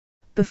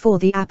before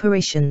the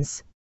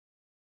apparitions.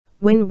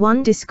 When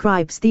one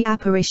describes the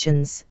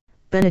apparitions,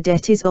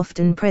 Bernadette is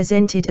often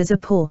presented as a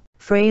poor,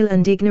 frail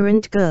and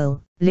ignorant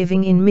girl,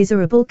 living in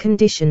miserable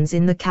conditions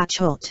in the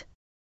cachot.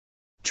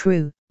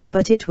 True,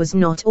 but it was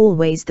not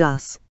always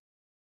thus.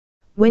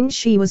 When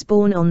she was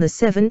born on the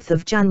 7th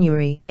of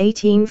January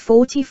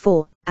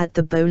 1844, at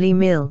the Beaulieu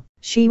Mill,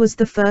 she was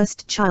the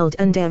first child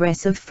and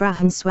heiress of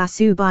François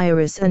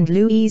Soubirous and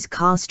Louise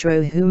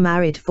Castro, who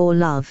married for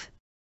love.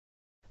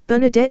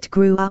 Bernadette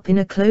grew up in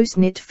a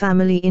close-knit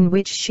family in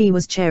which she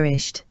was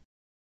cherished.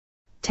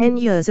 10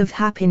 years of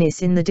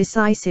happiness in the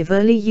decisive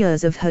early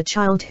years of her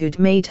childhood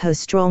made her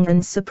strong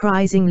and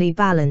surprisingly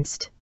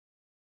balanced.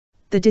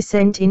 The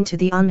descent into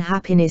the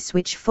unhappiness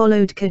which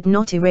followed could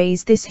not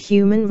erase this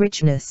human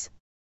richness.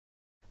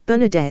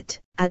 Bernadette,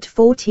 at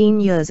 14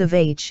 years of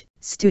age,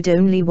 stood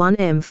only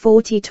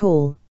 1m40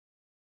 tall.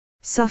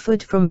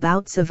 Suffered from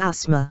bouts of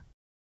asthma.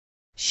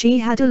 She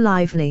had a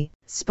lively,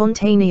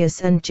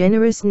 spontaneous and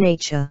generous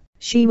nature.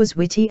 She was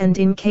witty and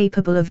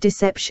incapable of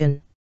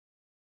deception.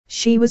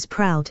 She was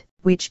proud,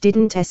 which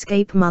didn't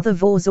escape Mother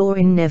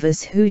Voisin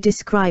Neves, who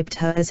described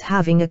her as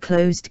having a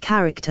closed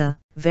character,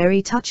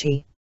 very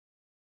touchy.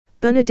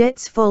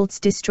 Bernadette's faults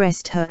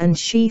distressed her and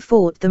she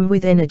fought them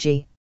with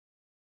energy.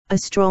 A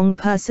strong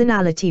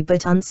personality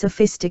but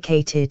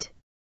unsophisticated.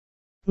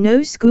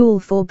 No school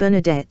for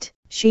Bernadette,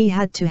 she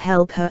had to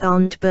help her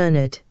Aunt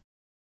Bernard.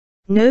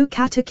 No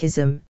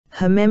catechism,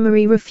 her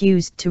memory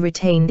refused to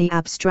retain the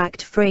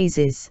abstract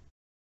phrases.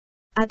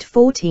 At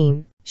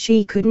 14,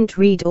 she couldn't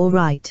read or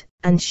write,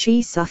 and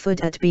she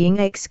suffered at being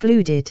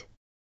excluded.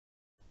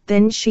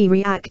 Then she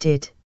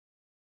reacted.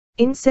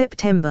 In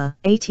September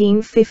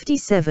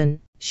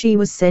 1857, she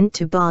was sent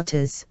to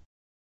Barters.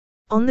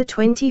 On the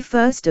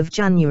 21st of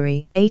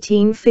January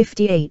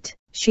 1858,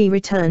 she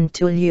returned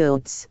to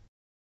Lourdes.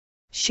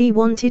 She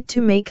wanted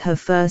to make her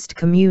first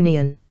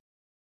communion.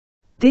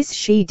 This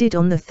she did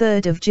on the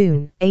 3rd of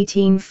June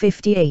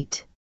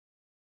 1858.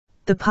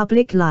 The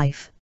public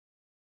life.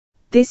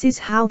 This is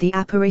how the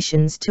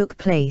apparitions took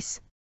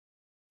place.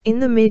 In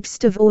the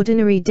midst of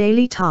ordinary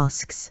daily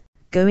tasks,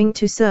 going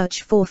to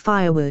search for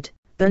firewood,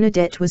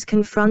 Bernadette was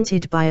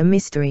confronted by a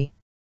mystery.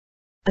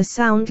 A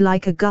sound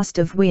like a gust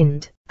of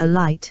wind, a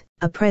light,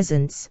 a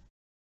presence.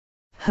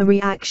 Her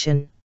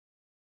reaction.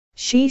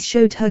 She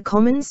showed her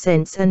common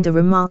sense and a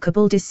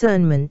remarkable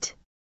discernment.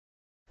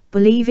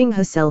 Believing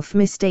herself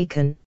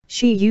mistaken,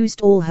 she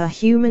used all her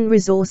human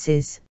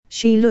resources.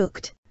 She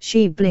looked,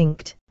 she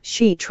blinked,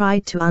 she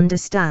tried to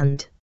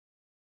understand.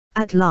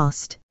 At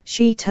last,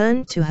 she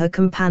turned to her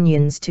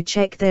companions to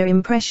check their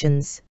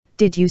impressions.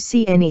 Did you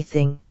see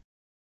anything?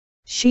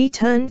 She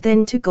turned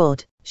then to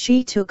God.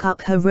 She took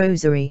up her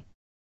rosary.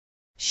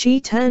 She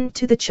turned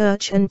to the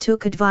church and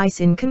took advice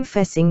in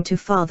confessing to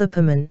Father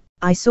Perman.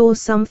 I saw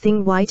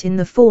something white in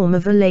the form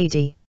of a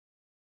lady.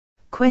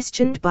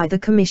 Questioned by the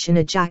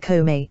Commissioner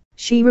Jacome,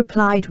 she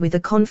replied with a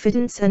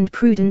confidence and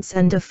prudence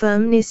and a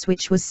firmness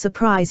which was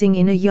surprising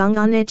in a young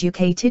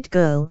uneducated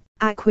girl.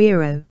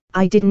 Acquiro,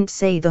 I didn't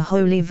say the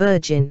Holy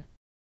Virgin.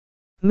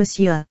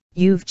 Monsieur,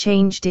 you've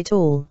changed it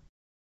all.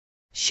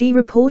 She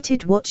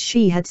reported what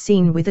she had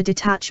seen with a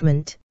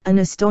detachment, an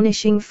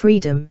astonishing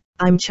freedom.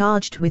 I'm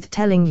charged with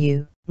telling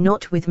you,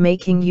 not with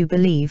making you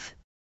believe.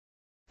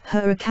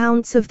 Her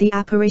accounts of the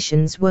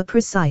apparitions were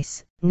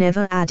precise,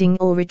 never adding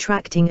or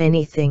retracting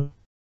anything.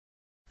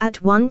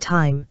 At one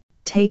time,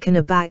 taken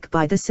aback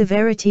by the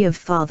severity of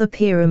Father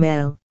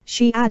Piramel,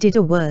 she added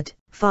a word,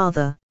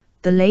 Father,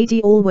 the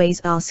lady always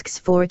asks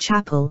for a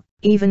chapel,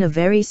 even a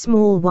very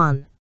small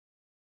one.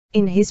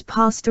 In his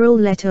pastoral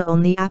letter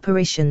on the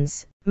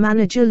apparitions,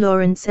 Manager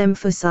Lawrence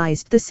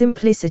emphasized the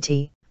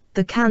simplicity,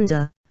 the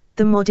candor,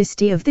 the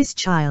modesty of this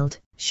child.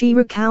 She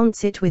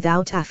recounts it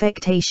without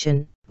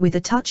affectation, with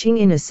a touching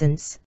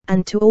innocence,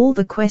 and to all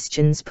the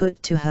questions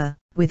put to her,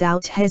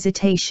 without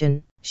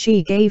hesitation,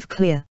 she gave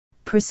clear,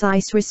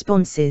 precise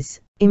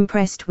responses,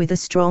 impressed with a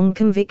strong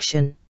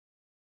conviction.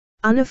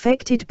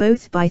 Unaffected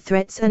both by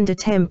threats and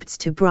attempts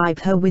to bribe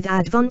her with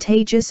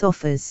advantageous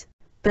offers,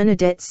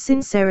 Bernadette's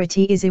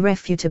sincerity is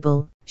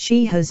irrefutable.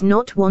 She has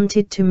not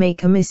wanted to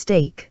make a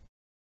mistake.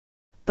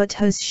 But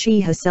has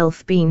she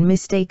herself been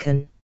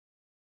mistaken?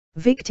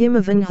 Victim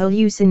of an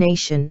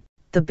hallucination,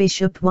 the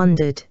bishop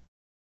wondered.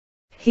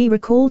 He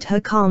recalled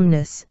her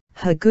calmness,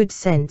 her good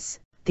sense,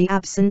 the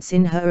absence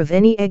in her of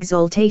any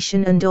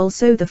exaltation, and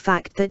also the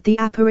fact that the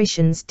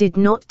apparitions did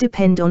not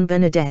depend on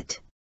Bernadette.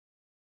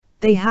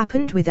 They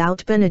happened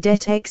without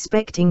Bernadette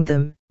expecting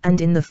them,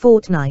 and in the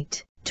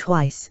fortnight,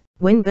 twice,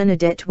 when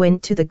Bernadette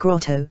went to the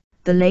grotto,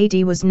 the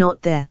lady was not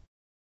there.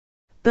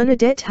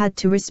 Bernadette had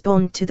to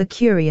respond to the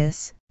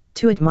curious,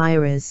 to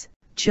admirers,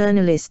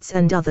 journalists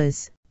and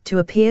others, to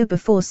appear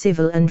before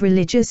civil and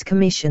religious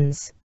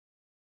commissions.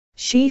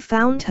 She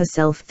found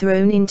herself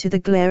thrown into the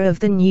glare of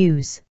the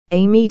news.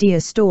 A media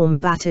storm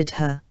battered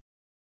her.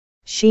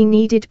 She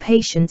needed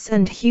patience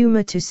and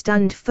humor to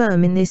stand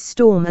firm in this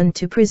storm and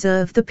to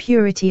preserve the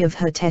purity of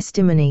her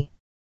testimony.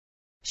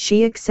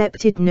 She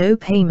accepted no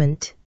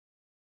payment.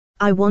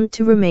 I want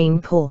to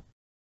remain poor.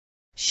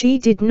 She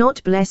did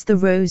not bless the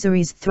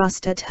rosaries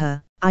thrust at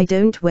her, I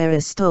don't wear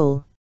a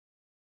stole.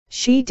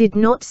 She did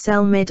not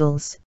sell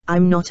medals,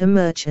 I'm not a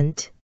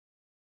merchant.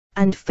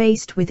 And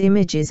faced with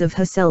images of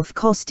herself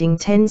costing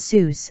 10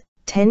 sous,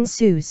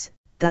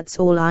 that's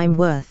all I'm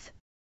worth.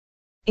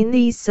 In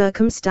these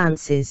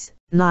circumstances,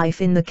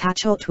 life in the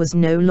cachot was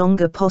no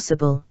longer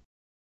possible.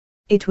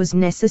 It was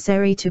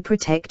necessary to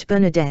protect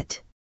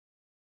Bernadette.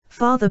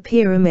 Father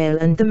Piramel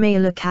and the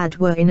Malacad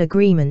were in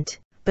agreement.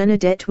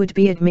 Bernadette would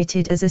be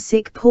admitted as a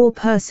sick poor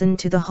person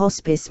to the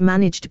hospice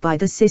managed by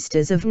the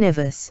Sisters of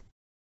Nevis.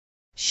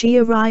 She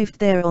arrived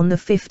there on the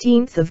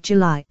 15th of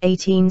July,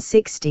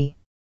 1860.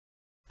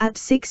 At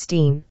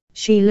 16,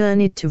 she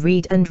learned to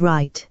read and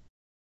write.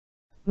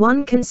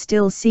 One can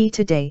still see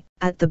today,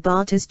 at the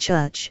Barters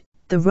Church,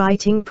 the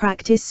writing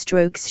practice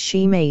strokes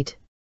she made.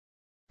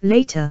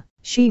 Later,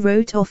 she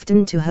wrote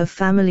often to her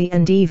family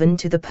and even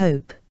to the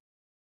Pope.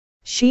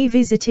 She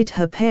visited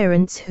her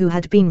parents who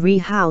had been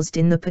rehoused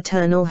in the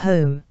paternal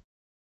home.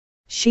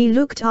 She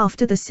looked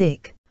after the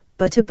sick,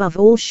 but above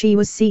all she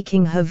was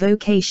seeking her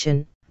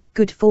vocation,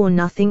 good for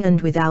nothing and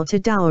without a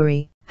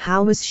dowry.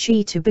 How was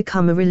she to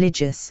become a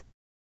religious?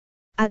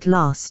 At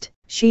last,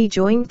 she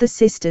joined the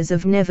Sisters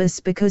of Nevis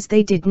because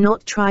they did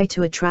not try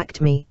to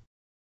attract me.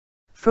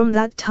 From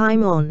that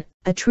time on,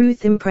 a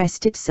truth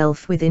impressed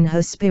itself within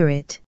her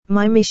spirit: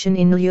 my mission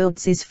in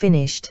Lourdes is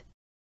finished.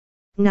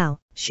 Now,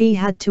 she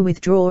had to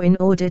withdraw in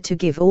order to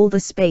give all the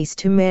space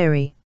to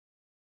Mary.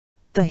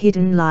 The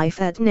hidden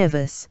life at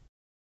Nevis.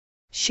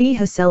 She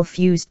herself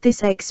used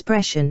this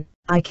expression: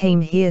 I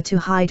came here to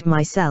hide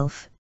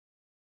myself.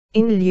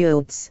 In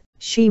Lourdes,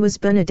 she was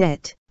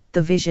Bernadette,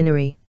 the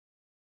visionary.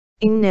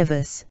 In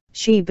Nevis,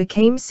 she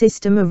became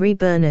Sister Marie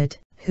Bernard,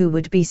 who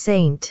would be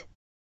saint.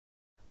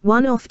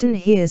 One often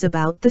hears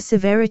about the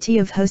severity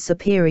of her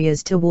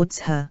superiors towards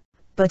her,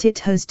 but it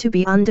has to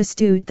be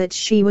understood that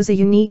she was a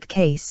unique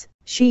case.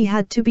 She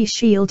had to be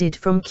shielded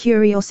from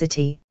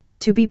curiosity,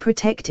 to be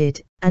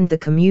protected, and the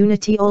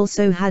community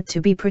also had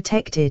to be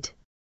protected.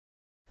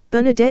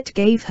 Bernadette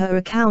gave her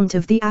account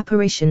of the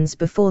apparitions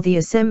before the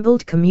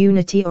assembled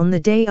community on the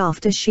day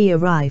after she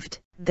arrived.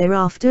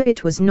 Thereafter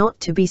it was not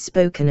to be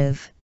spoken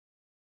of.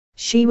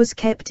 She was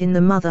kept in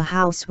the mother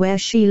house where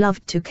she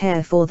loved to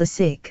care for the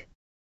sick.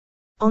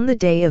 On the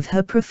day of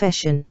her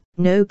profession,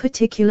 no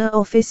particular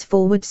office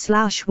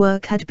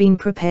 /work had been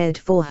prepared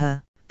for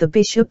her. The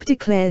bishop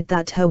declared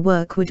that her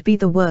work would be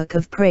the work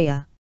of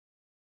prayer.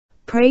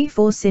 Pray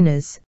for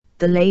sinners,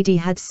 the lady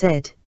had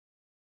said.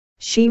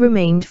 She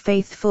remained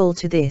faithful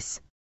to this.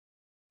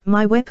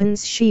 My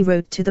weapons, she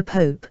wrote to the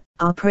Pope,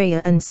 are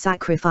prayer and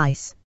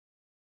sacrifice.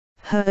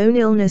 Her own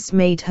illness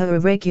made her a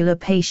regular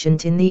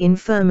patient in the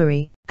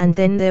infirmary, and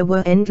then there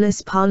were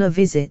endless parlor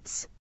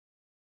visits.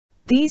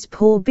 These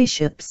poor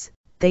bishops,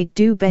 they'd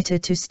do better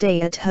to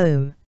stay at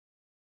home.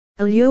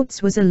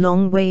 Lourdes was a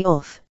long way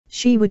off.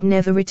 She would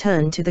never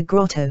return to the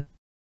grotto.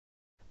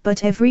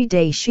 But every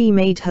day she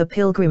made her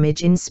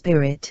pilgrimage in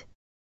spirit.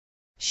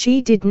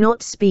 She did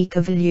not speak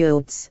of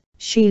Lourdes,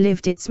 she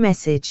lived its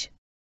message.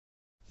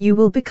 You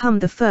will become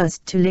the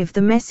first to live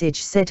the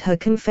message, said her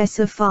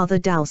confessor Father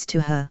Dowse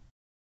to her.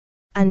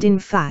 And in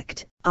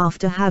fact,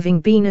 after having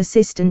been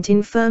assistant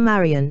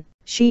infirmarian,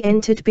 she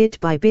entered bit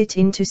by bit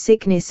into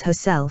sickness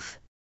herself.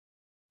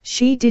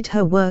 She did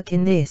her work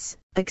in this,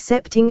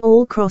 accepting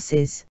all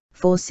crosses,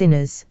 for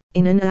sinners,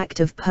 in an act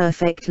of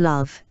perfect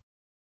love.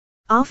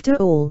 After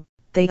all,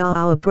 they are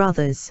our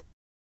brothers.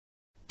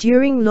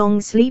 During long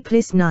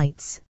sleepless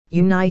nights,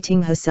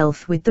 uniting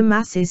herself with the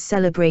masses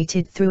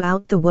celebrated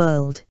throughout the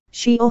world,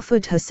 she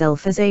offered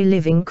herself as a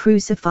living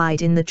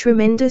crucified in the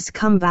tremendous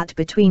combat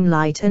between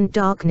light and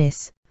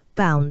darkness,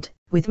 bound,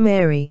 with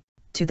Mary,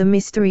 to the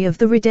mystery of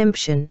the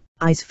redemption,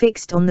 eyes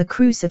fixed on the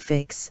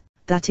crucifix.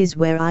 That is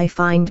where I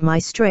find my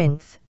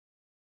strength.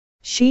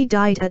 She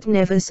died at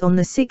Nevis on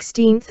the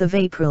 16th of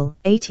April,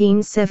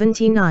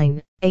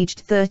 1879,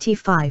 aged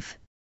 35.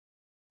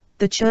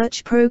 The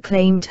Church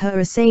proclaimed her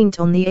a saint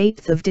on the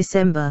 8th of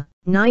December,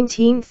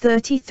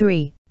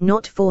 1933,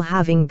 not for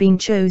having been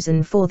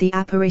chosen for the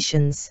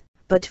apparitions,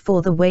 but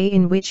for the way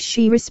in which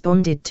she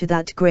responded to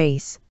that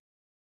grace.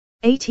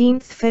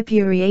 18th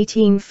February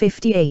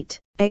 1858,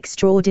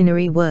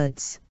 extraordinary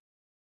words.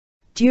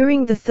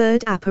 During the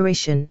third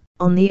apparition,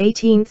 on the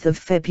 18th of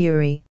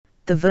February,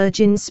 the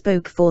Virgin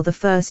spoke for the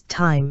first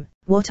time.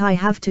 What I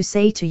have to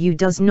say to you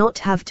does not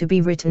have to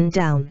be written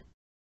down.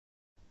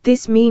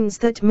 This means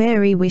that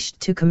Mary wished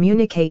to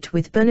communicate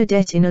with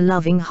Bernadette in a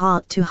loving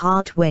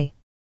heart-to-heart way.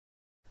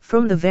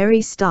 From the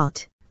very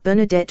start,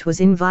 Bernadette was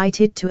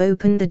invited to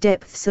open the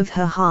depths of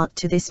her heart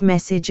to this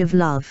message of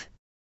love.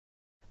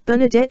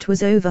 Bernadette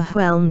was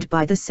overwhelmed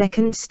by the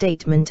second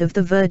statement of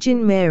the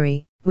Virgin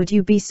Mary, would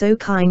you be so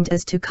kind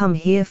as to come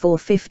here for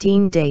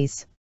 15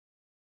 days?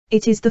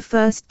 It is the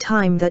first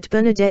time that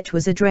Bernadette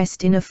was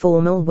addressed in a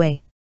formal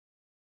way.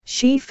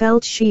 She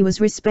felt she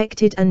was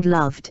respected and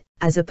loved,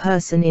 as a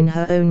person in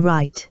her own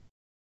right.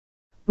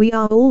 We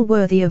are all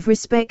worthy of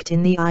respect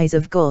in the eyes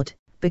of God,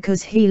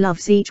 because He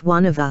loves each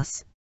one of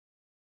us.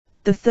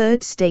 The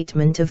third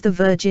statement of the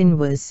Virgin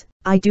was,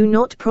 "I do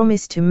not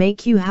promise to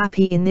make you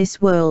happy in this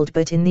world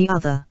but in the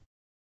other."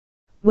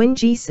 When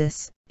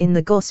Jesus, in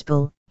the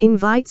Gospel,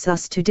 invites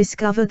us to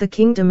discover the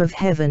kingdom of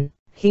heaven,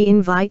 he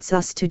invites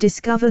us to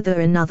discover the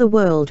another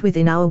world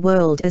within our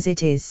world as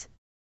it is.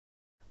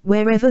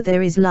 Wherever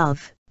there is love,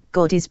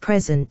 God is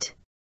present.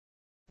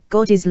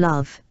 God is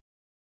love.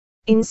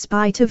 In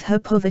spite of her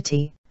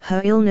poverty,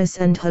 her illness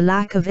and her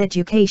lack of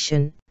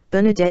education,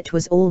 Bernadette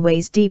was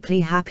always deeply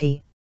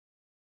happy.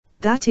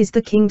 That is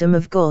the kingdom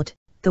of God,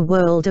 the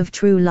world of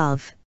true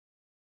love.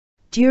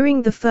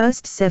 During the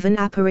first 7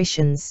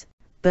 apparitions,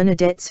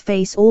 Bernadette's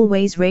face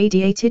always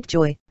radiated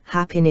joy,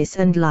 happiness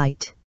and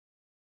light.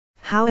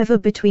 However,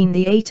 between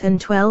the 8th and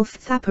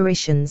 12th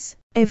apparitions,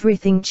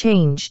 everything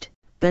changed.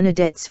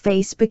 Bernadette's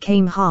face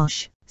became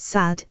harsh,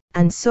 sad,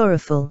 and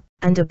sorrowful,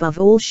 and above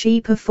all she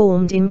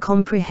performed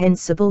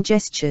incomprehensible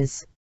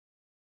gestures.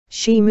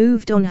 She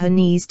moved on her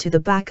knees to the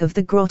back of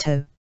the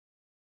grotto.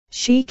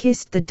 She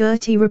kissed the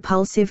dirty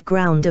repulsive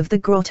ground of the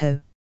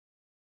grotto.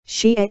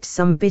 She ate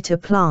some bitter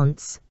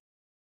plants.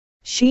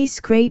 She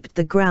scraped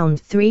the ground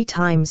 3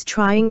 times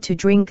trying to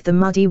drink the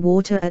muddy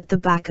water at the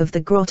back of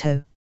the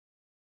grotto.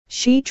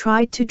 She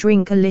tried to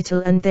drink a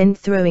little and then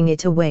throwing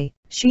it away,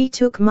 she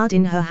took mud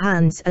in her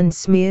hands and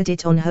smeared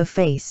it on her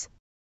face.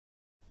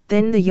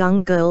 Then the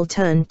young girl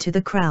turned to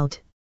the crowd.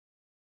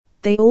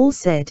 They all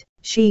said,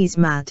 "She's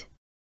mad."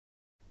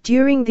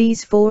 During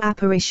these 4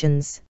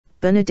 apparitions,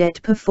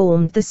 Bernadette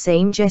performed the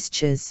same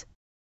gestures.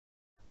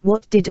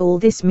 What did all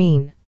this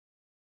mean?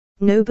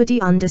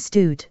 Nobody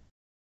understood.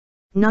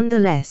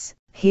 Nonetheless,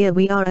 here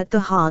we are at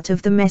the heart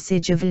of the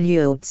message of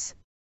Lourdes.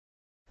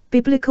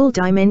 Biblical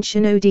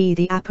dimension od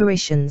the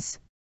apparitions.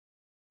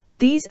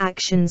 These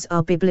actions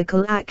are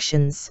biblical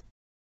actions.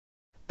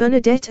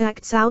 Bernadette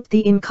acts out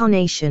the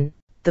incarnation,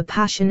 the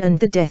passion and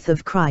the death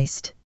of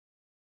Christ.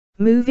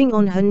 Moving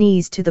on her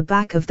knees to the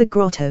back of the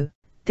grotto,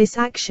 this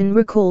action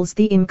recalls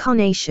the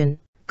incarnation.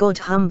 God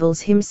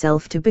humbles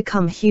himself to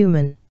become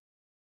human.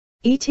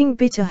 Eating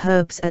bitter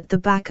herbs at the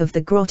back of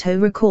the grotto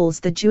recalls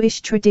the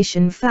Jewish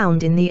tradition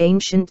found in the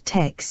ancient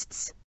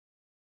texts.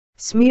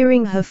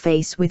 Smearing her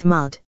face with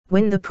mud,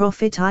 when the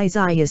prophet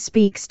Isaiah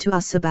speaks to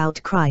us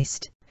about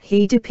Christ,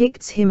 he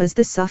depicts him as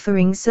the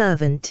suffering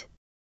servant.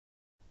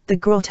 The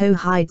grotto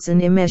hides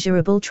an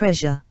immeasurable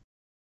treasure.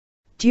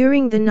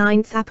 During the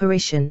 9th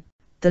apparition,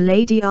 the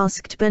lady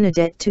asked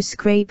Bernadette to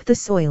scrape the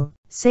soil,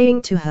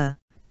 saying to her,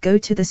 "Go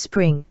to the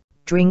spring,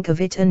 drink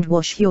of it and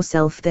wash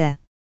yourself there."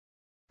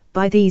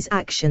 By these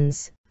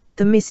actions,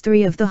 the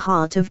mystery of the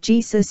heart of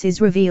Jesus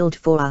is revealed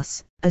for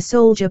us. A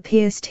soldier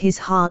pierced his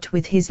heart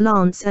with his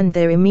lance and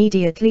there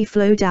immediately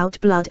flowed out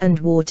blood and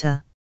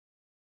water.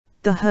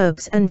 The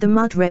herbs and the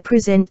mud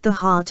represent the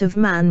heart of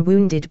man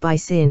wounded by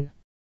sin.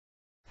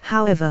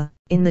 However,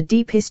 in the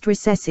deepest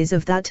recesses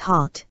of that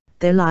heart,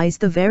 there lies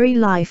the very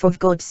life of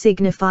God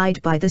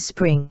signified by the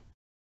spring.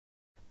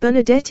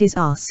 Bernadette is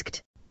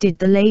asked, "Did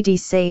the lady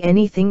say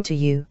anything to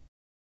you?"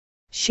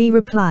 She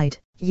replied,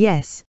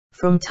 "Yes,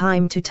 from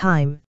time to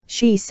time,"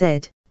 she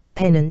said,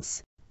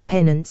 "penance,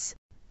 penance,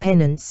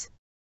 penance.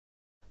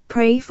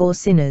 Pray for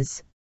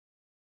sinners."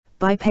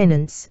 By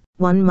penance,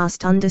 one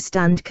must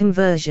understand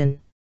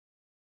conversion.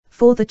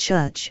 For the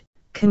Church,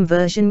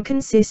 conversion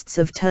consists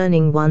of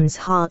turning one's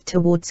heart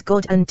towards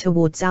God and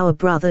towards our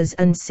brothers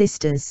and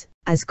sisters,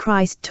 as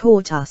Christ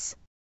taught us.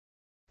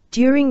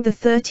 During the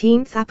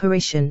 13th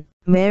apparition,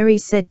 Mary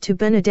said to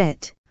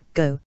Bernadette,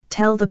 "Go,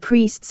 tell the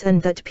priests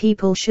and that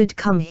people should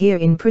come here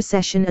in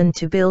procession and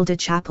to build a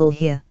chapel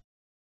here."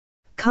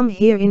 Come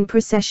here in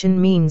procession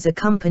means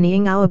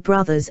accompanying our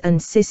brothers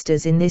and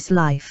sisters in this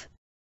life.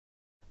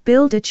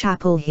 Build a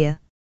chapel here.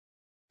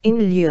 In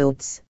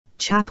Lourdes,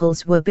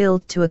 chapels were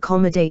built to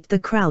accommodate the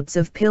crowds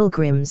of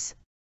pilgrims.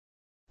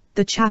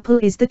 The chapel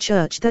is the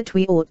church that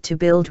we ought to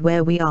build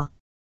where we are.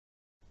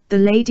 The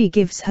lady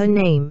gives her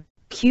name,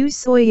 Q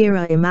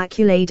Soyera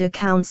Immaculada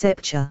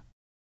Concepta.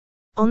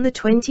 On the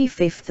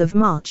 25th of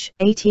March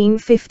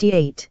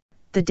 1858,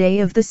 the day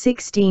of the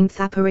 16th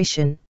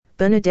apparition,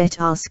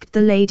 Bernadette asked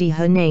the lady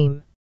her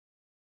name.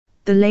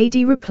 The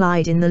lady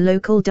replied in the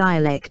local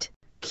dialect,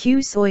 "Q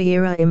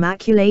Soyera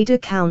Immaculada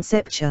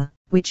Concepta,"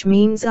 which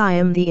means "I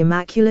am the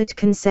Immaculate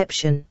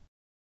Conception."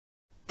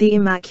 The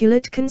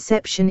Immaculate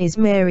Conception is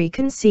Mary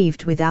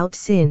conceived without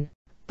sin,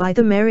 by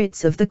the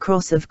merits of the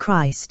cross of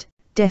Christ,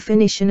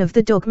 definition of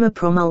the dogma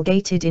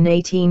promulgated in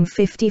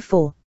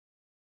 1854.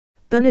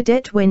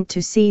 Bernadette went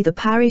to see the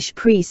parish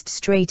priest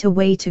straight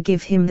away to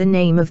give him the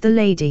name of the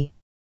lady.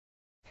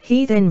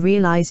 He then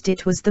realized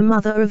it was the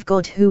Mother of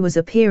God who was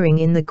appearing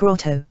in the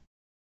grotto.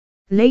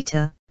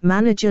 Later,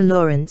 Manager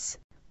Lawrence,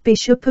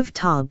 Bishop of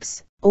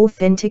Tarbes,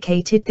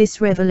 authenticated this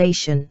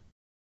revelation.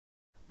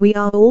 We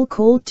are all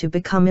called to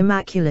become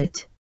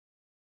immaculate.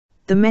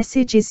 The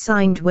message is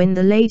signed when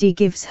the lady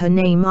gives her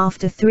name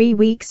after 3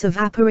 weeks of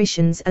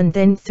apparitions and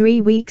then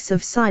 3 weeks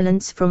of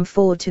silence from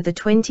 4 to the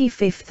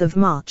 25th of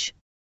March.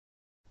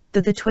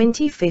 The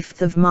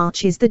 25th of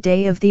March is the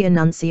day of the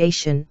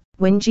Annunciation,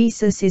 when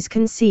Jesus is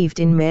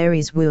conceived in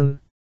Mary's womb.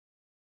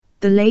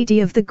 The Lady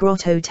of the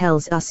Grotto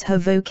tells us her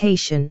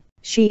vocation.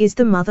 She is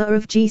the mother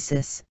of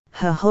Jesus,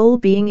 her whole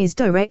being is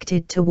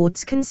directed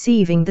towards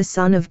conceiving the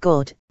Son of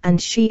God, and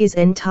she is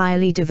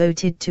entirely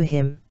devoted to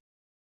him.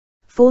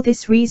 For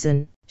this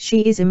reason,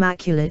 she is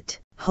immaculate,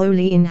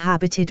 wholly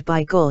inhabited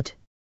by God.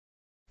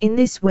 In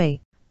this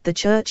way, the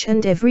Church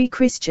and every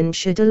Christian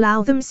should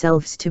allow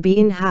themselves to be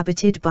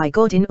inhabited by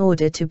God in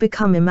order to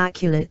become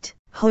immaculate,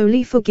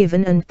 wholly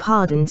forgiven and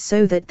pardoned,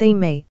 so that they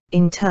may,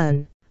 in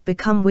turn,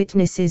 become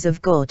witnesses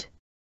of God.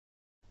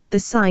 The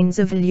signs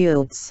of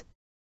Lourdes.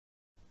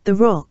 The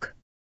rock.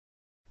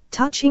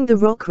 Touching the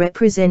rock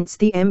represents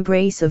the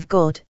embrace of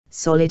God,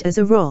 solid as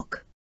a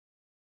rock.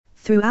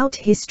 Throughout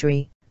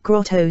history,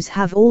 grottos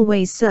have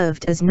always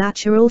served as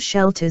natural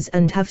shelters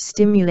and have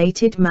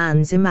stimulated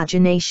man's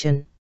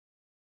imagination.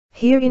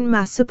 Here in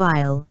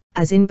Massabielle,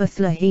 as in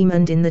Bethlehem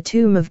and in the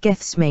tomb of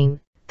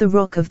Gethsemane, the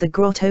rock of the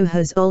grotto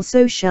has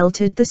also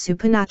sheltered the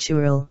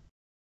supernatural.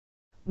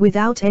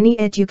 Without any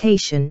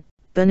education,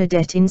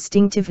 Bernadette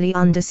instinctively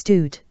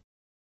understood.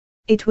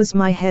 "It was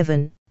my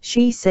heaven,"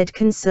 she said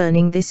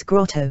concerning this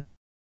grotto.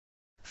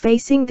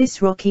 "Facing this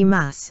rocky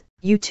mass,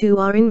 you too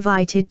are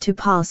invited to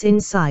pass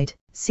inside.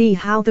 See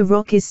how the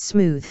rock is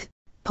smooth,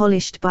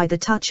 polished by the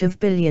touch of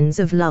billions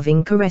of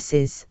loving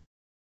caresses.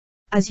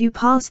 As you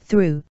pass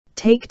through,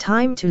 take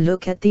time to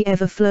look at the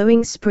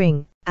ever-flowing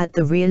spring, at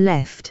the rear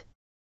left.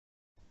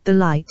 The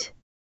light.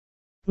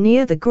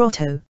 Near the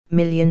grotto,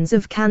 millions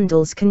of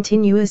candles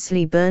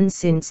continuously burn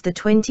since the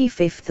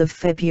 25th of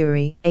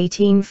February,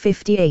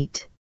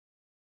 1858.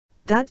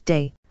 That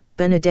day,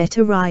 Bernadette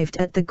arrived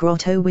at the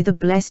grotto with a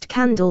blessed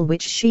candle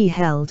which she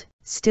held,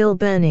 still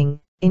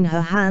burning, in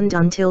her hand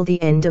until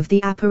the end of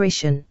the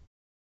apparition.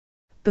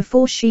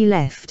 Before she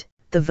left,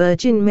 the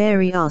Virgin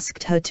Mary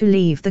asked her to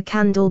leave the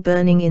candle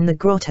burning in the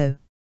grotto.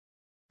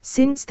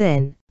 Since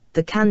then,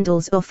 the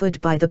candles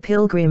offered by the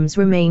pilgrims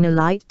remain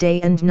alight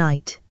day and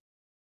night.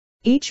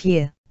 Each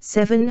year,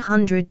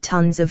 700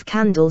 tons of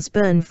candles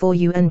burn for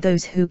you and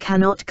those who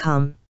cannot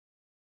come.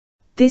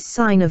 This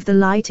sign of the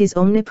light is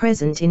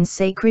omnipresent in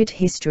sacred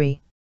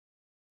history.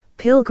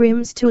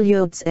 Pilgrims to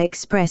Lourdes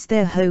express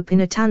their hope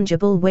in a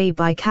tangible way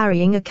by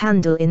carrying a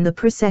candle in the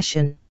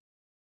procession.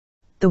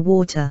 The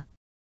water.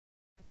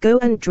 Go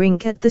and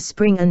drink at the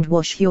spring and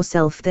wash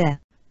yourself there.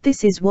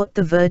 This is what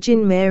the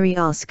Virgin Mary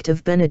asked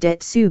of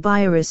Bernadette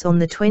Soubirous on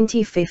the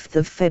 25th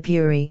of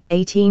February,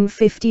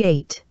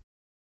 1858.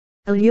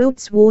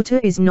 Lourdes water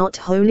is not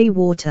holy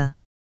water.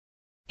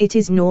 It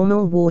is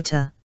normal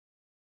water.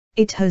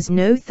 It has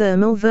no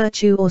thermal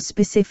virtue or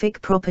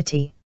specific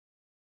property.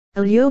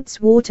 Lourdes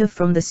water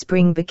from the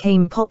spring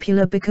became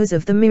popular because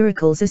of the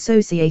miracles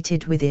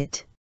associated with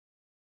it.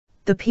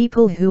 The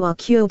people who are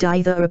cured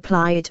either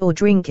apply it or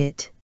drink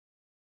it.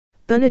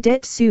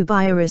 Bernadette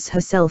Soubirous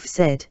herself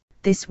said,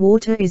 "This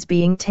water is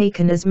being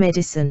taken as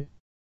medicine.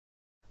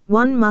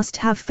 One must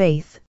have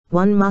faith,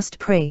 one must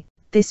pray.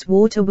 This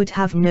water would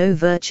have no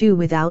virtue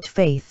without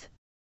faith."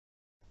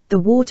 The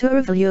water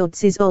of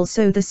Lourdes is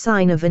also the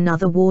sign of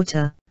another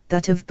water,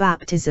 that of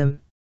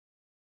baptism.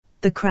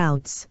 The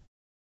crowds.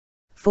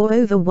 For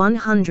over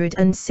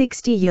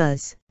 160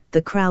 years,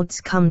 the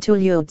crowds come to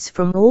Lourdes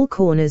from all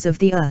corners of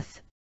the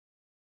earth.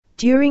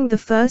 During the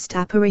first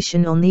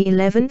apparition on the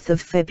 11th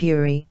of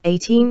February,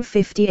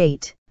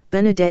 1858,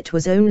 Bernadette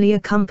was only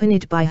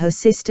accompanied by her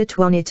sister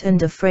Toinette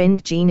and a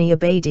friend Jeannie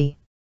Abadi.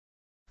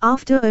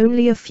 After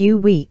only a few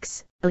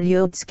weeks,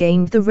 Lourdes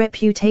gained the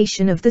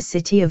reputation of the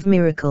city of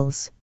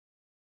miracles.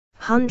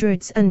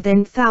 Hundreds and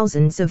then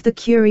thousands of the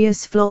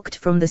curious flocked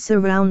from the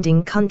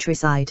surrounding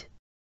countryside.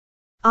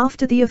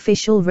 After the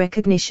official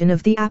recognition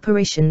of the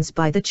apparitions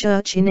by the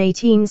Church in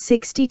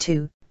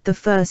 1862, the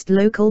first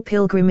local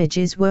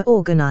pilgrimages were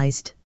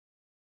organized.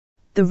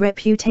 The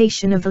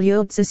reputation of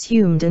Lourdes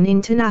assumed an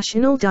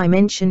international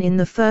dimension in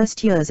the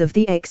first years of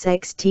the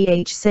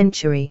XXth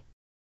century.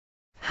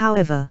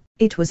 However,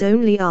 it was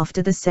only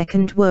after the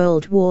Second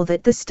World War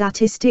that the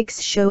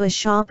statistics show a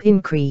sharp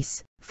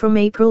increase. From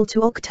April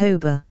to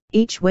October,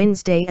 each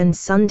Wednesday and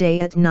Sunday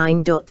at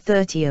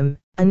 9:30 am,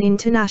 an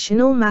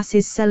international Mass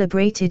is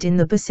celebrated in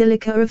the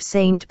Basilica of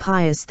St.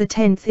 Pius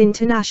X.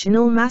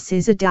 International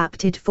Masses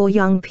adapted for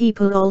young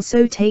people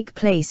also take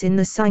place in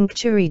the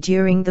sanctuary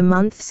during the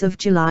months of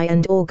July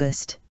and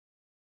August.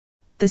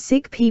 The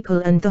sick people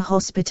and the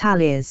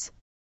hospitaliers.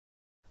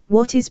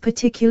 What is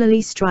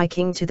particularly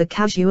striking to the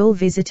casual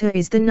visitor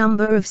is the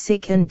number of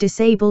sick and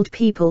disabled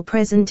people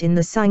present in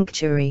the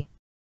sanctuary.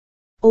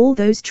 All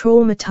those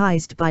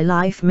traumatized by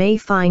life may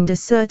find a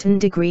certain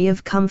degree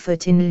of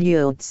comfort in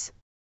Lourdes.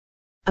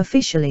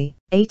 Officially,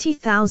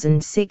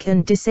 80,000 sick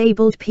and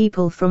disabled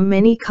people from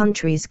many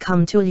countries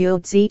come to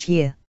Lourdes each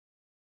year.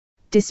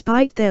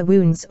 Despite their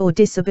wounds or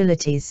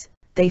disabilities,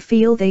 they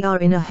feel they are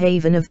in a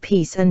haven of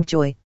peace and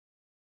joy.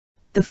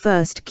 The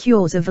first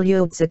cures of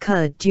Lourdes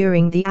occurred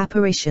during the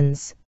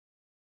apparitions.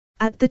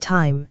 At the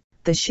time,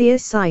 the sheer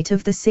sight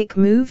of the sick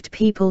moved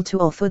people to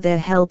offer their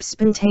help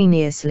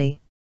spontaneously.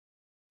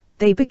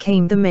 They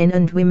became the men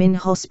and women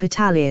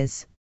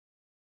hospitaliers.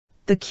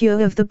 The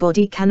cure of the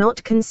body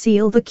cannot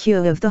conceal the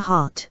cure of the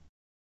heart.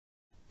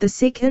 The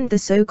sick and the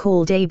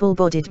so-called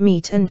able-bodied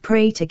meet and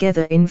pray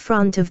together in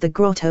front of the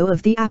grotto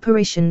of the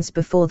apparitions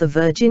before the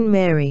Virgin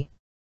Mary.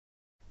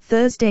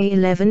 Thursday,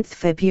 11th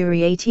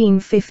February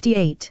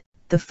 1858,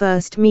 the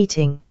first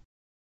meeting.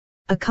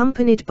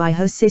 Accompanied by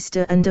her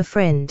sister and a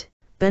friend,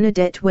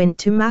 Bernadette went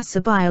to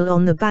Massabielle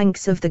on the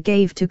banks of the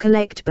Gave to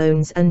collect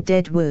bones and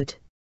dead wood.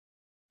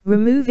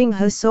 Removing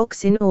her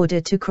socks in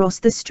order to cross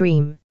the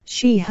stream,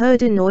 she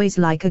heard a noise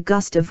like a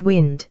gust of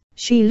wind.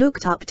 She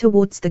looked up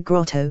towards the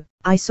grotto.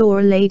 I saw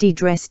a lady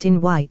dressed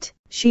in white.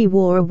 She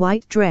wore a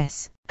white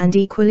dress, and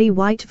equally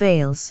white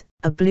veils,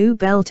 a blue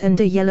belt and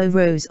a yellow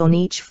rose on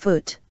each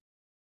foot.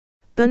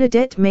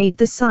 Bernadette made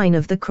the sign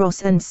of the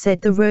cross and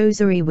said the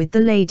rosary with the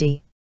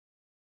lady.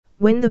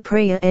 When the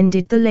prayer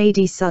ended, the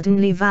lady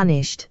suddenly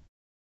vanished.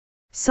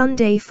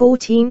 Sunday,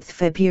 14th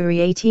February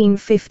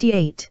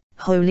 1858,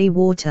 Holy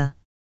Water.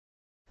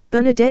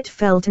 Bernadette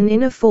felt an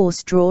inner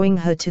force drawing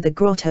her to the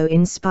grotto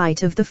in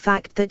spite of the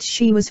fact that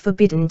she was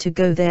forbidden to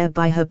go there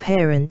by her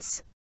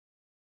parents.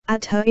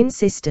 At her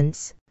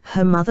insistence,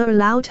 her mother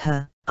allowed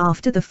her.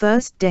 After the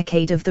first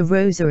decade of the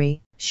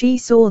rosary, she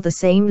saw the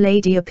same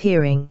lady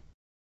appearing.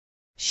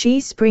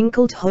 She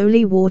sprinkled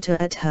holy water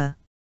at her.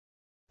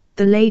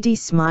 The lady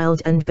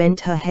smiled and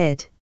bent her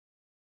head.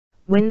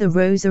 When the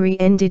rosary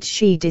ended,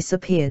 she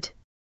disappeared.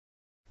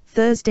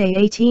 Thursday,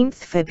 18th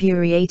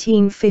February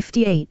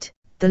 1858.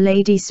 The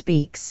lady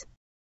speaks.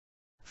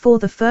 For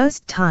the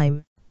first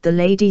time, the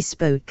lady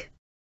spoke.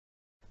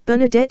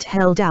 Bernadette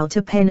held out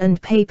a pen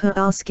and paper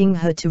asking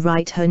her to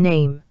write her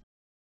name.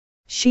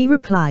 She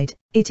replied,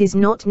 "It is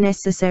not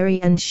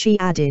necessary," and she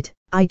added,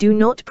 "I do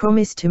not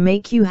promise to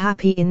make you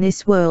happy in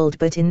this world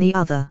but in the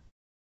other.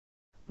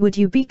 Would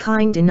you be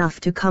kind enough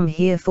to come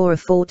here for a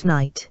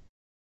fortnight?"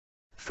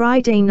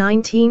 Friday,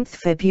 19th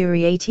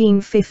February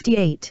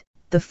 1858,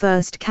 the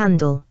first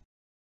candle.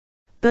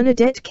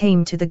 Bernadette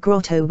came to the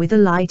grotto with a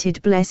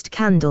lighted blessed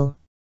candle.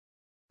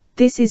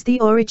 This is the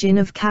origin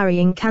of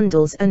carrying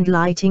candles and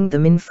lighting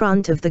them in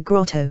front of the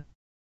grotto.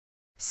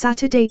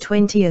 Saturday,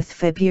 20th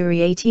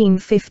February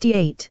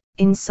 1858,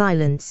 in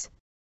silence.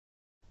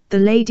 The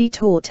lady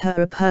taught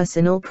her a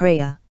personal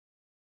prayer.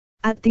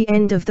 At the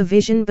end of the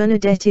vision,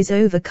 Bernadette is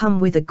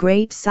overcome with a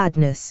great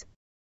sadness.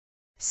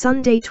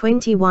 Sunday,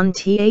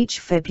 21th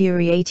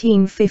February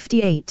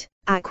 1858,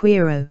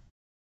 Aquiro.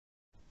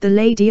 The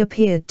lady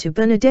appeared to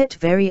Bernadette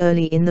very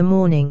early in the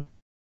morning.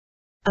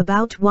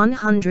 About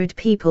 100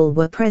 people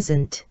were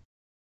present.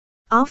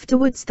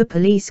 Afterwards the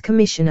police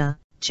commissioner,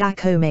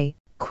 Jacome,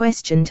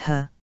 questioned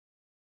her.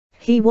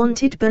 He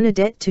wanted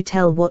Bernadette to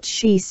tell what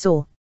she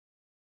saw.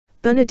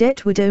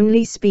 Bernadette would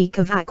only speak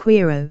of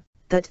Aquiro,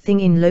 that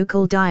thing in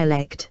local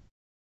dialect.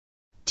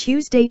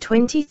 Tuesday,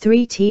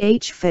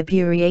 23th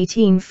February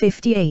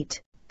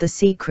 1858, The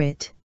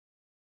Secret.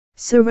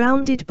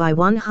 Surrounded by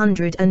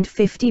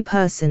 150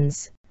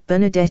 persons,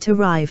 Bernadette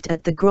arrived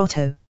at the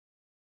grotto.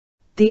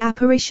 The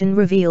apparition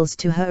reveals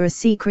to her a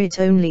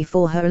secret only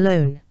for her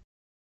alone.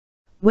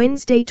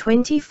 Wednesday,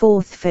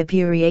 24th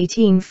February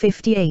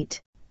 1858,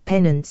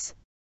 Penance.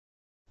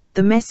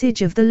 The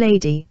message of the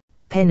lady,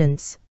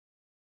 penance.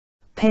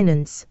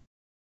 Penance.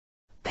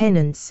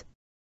 Penance.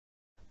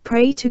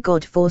 Pray to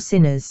God for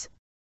sinners.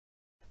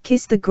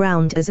 Kiss the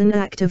ground as an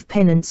act of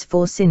penance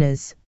for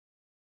sinners.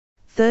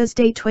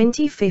 Thursday,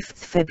 25th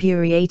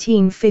February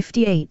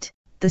 1858,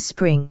 the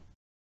spring.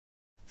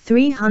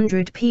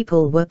 300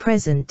 people were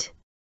present.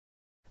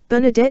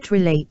 Bernadette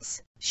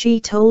relates,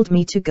 "She told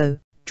me to go,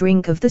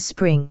 drink of the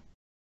spring.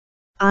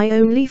 I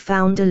only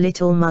found a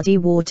little muddy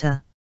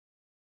water.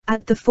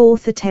 At the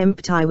fourth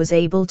attempt I was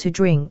able to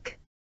drink.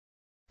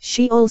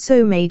 She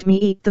also made me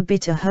eat the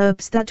bitter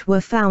herbs that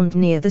were found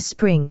near the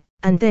spring,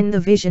 and then the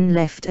vision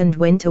left and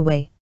went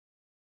away."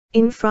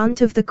 In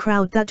front of the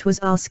crowd that was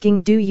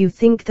asking, "Do you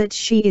think that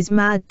she is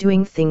mad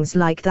doing things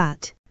like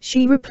that?"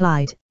 she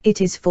replied, "It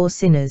is for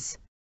sinners."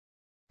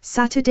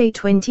 Saturday,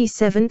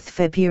 27th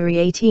February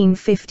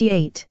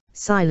 1858,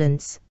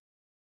 silence.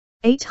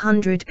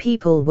 800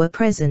 people were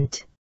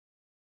present.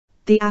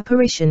 The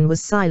apparition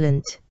was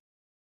silent.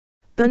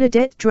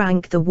 Bernadette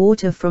drank the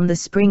water from the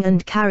spring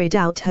and carried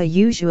out her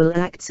usual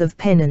acts of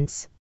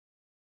penance.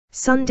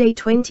 Sunday,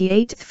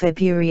 28th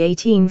February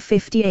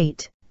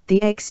 1858,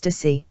 the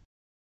ecstasy.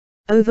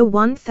 Over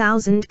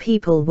 1,000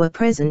 people were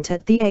present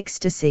at the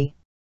ecstasy.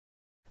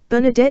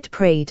 Bernadette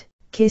prayed,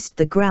 kissed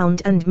the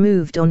ground and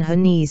moved on her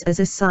knees as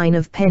a sign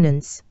of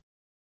penance.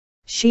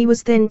 She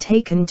was then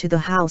taken to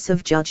the house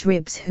of Judge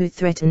Ribbs, who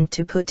threatened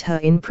to put her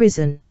in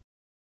prison.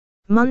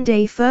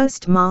 Monday,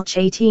 1st March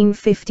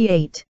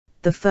 1858,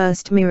 the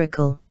first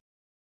miracle.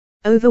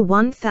 Over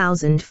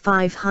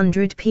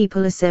 1,500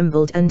 people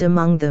assembled, and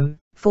among them,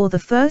 for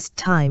the first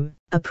time,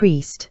 a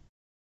priest.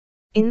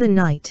 In the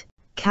night,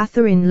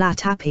 Catherine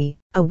Latapi,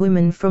 a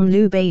woman from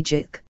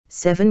Lubajik,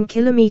 7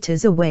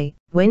 kilometers away,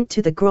 went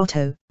to the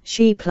grotto.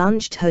 She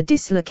plunged her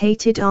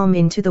dislocated arm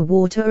into the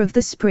water of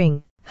the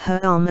spring. Her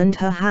arm and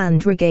her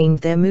hand regained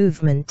their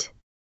movement.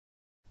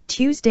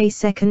 Tuesday,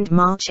 2nd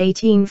March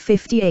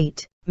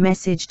 1858,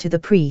 message to the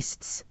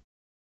priests.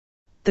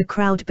 The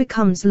crowd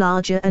becomes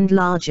larger and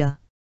larger.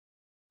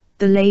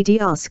 The lady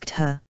asked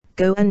her,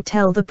 "Go and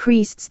tell the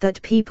priests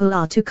that people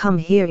are to come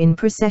here in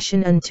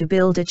procession and to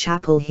build a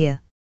chapel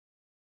here."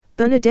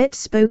 Bernadette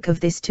spoke of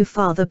this to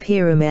Father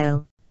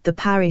Piramel, the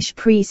parish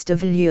priest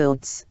of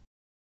Lourdes.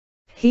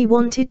 He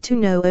wanted to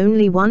know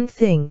only one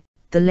thing,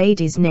 the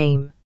lady's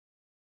name.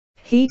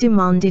 He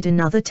demanded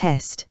another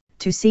test,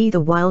 to see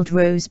the wild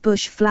rose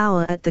bush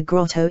flower at the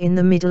grotto in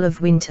the middle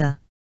of winter.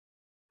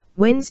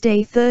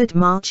 Wednesday, 3rd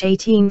March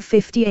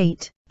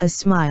 1858, a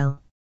smile.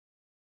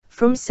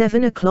 From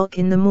 7 o'clock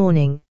in the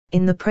morning,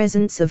 in the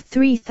presence of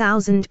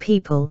 3,000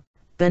 people,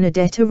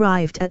 Bernadette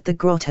arrived at the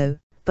grotto,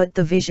 but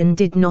the vision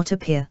did not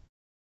appear.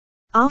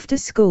 After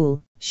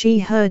school, she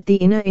heard the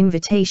inner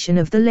invitation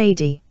of the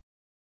lady.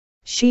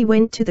 She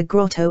went to the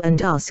grotto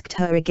and asked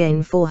her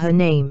again for her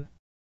name.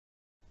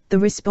 The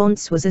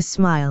response was a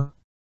smile.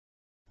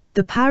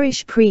 The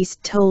parish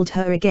priest told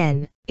her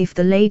again, if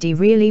the lady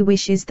really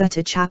wishes that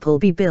a chapel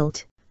be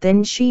built,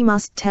 then she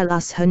must tell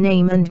us her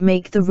name and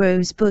make the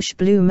rose bush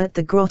bloom at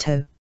the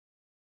grotto.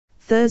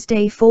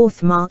 Thursday,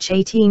 4th March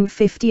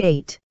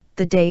 1858,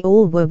 the day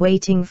all were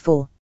waiting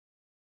for.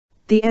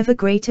 The ever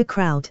greater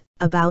crowd,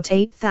 about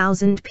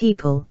 8,000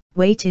 people,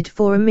 waited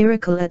for a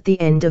miracle at the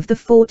end of the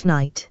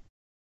fortnight.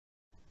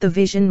 The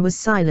vision was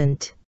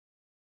silent.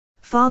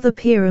 Father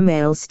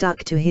Piramel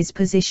stuck to his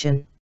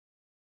position.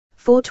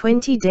 For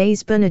 20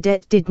 days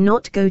Bernadette did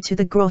not go to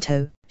the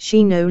grotto,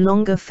 she no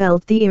longer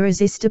felt the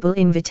irresistible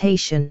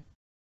invitation.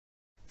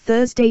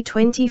 Thursday,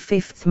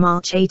 25th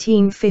March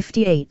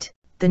 1858,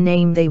 the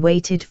name they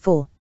waited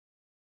for.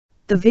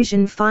 The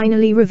vision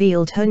finally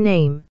revealed her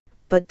name,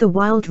 but the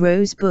wild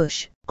rose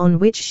bush, on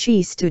which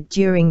she stood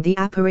during the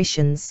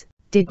apparitions,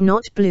 did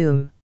not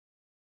bloom.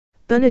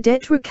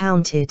 Bernadette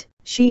recounted,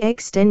 she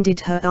extended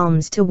her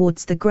arms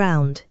towards the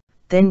ground,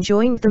 then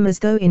joined them as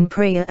though in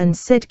prayer and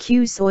said,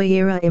 "Q soy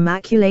ira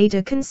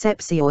Immaculada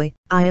Concepcioi,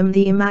 I am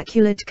the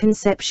Immaculate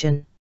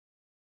Conception."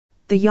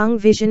 The young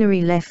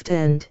visionary left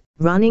and,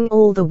 running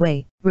all the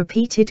way,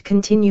 repeated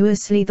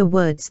continuously the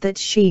words that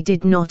she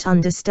did not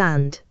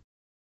understand.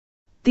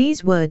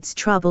 These words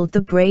troubled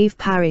the brave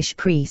parish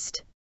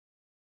priest.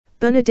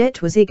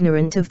 Bernadette was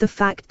ignorant of the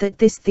fact that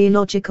this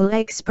theological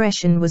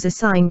expression was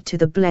assigned to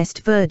the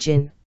Blessed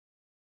Virgin.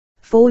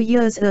 4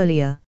 years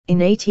earlier,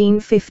 in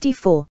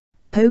 1854,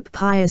 Pope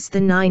Pius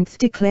IX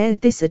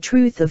declared this a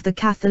truth of the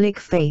Catholic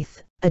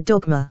faith, a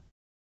dogma.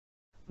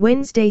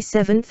 Wednesday,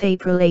 7th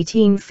April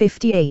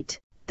 1858,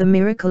 the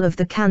miracle of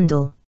the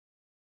candle.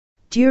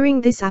 During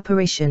this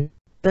apparition,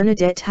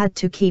 Bernadette had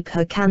to keep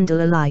her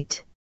candle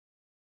alight.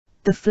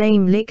 The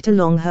flame licked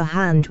along her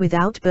hand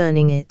without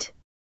burning it.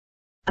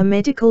 A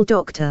medical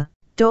doctor,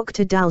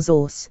 Dr.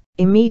 Dalzos,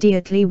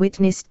 immediately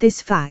witnessed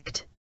this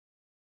fact.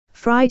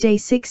 Friday,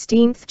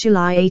 16th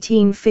July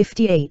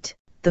 1858,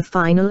 the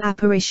final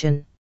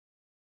apparition.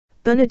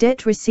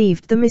 Bernadette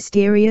received the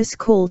mysterious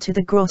call to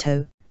the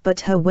grotto, but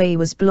her way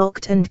was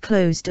blocked and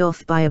closed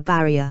off by a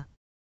barrier.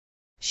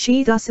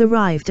 She thus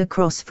arrived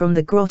across from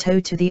the grotto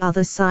to the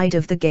other side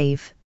of the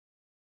cave.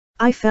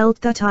 I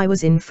felt that I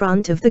was in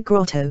front of the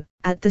grotto,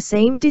 at the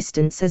same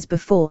distance as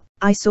before.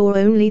 I saw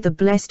only the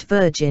Blessed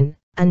Virgin,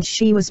 and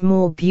she was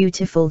more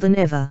beautiful than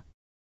ever.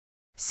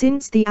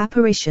 Since the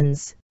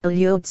apparitions,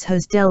 Lourdes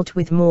has dealt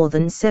with more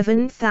than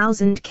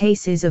 7,000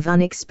 cases of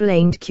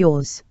unexplained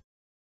cures.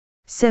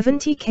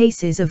 70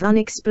 cases of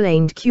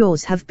unexplained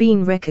cures have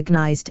been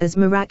recognized as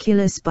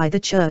miraculous by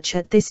the Church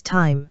at this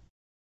time.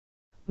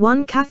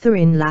 1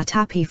 Catherine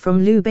Latapie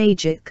from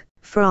Loubajic,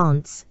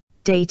 France,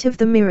 date of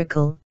the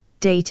miracle,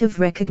 date of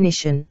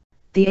recognition,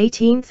 the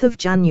 18th of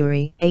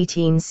January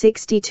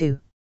 1862.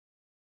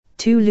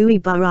 2 Louis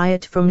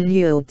Barriot from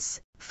Lourdes,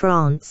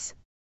 France.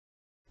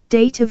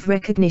 Date of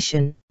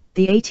recognition,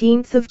 the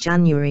 18th of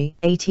January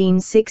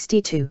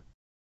 1862.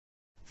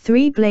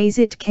 3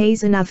 Blazit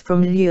Cazenave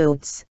from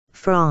Lourdes,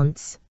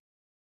 France.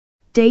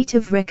 Date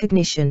of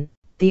recognition,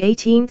 the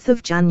 18th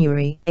of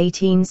January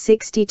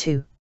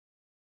 1862.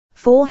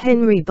 4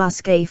 Henry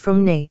Busquet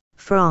from Ney,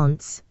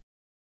 France.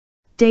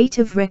 Date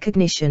of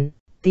recognition,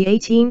 the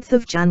 18th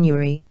of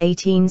January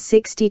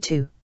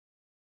 1862.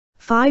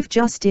 5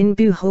 Justin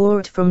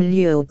Buhort from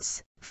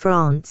Lourdes,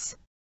 France.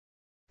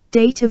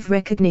 Date of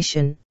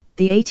recognition,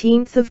 the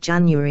 18th of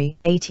January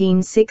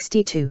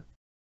 1862.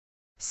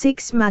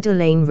 6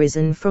 Madeleine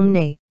Risen from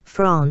Ney,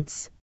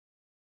 France.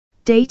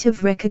 Date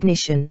of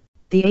recognition,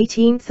 the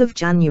 18th of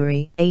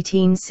January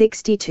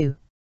 1862.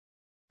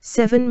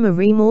 7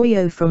 Marie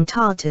Moyot from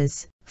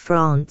Tartars,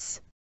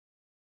 France.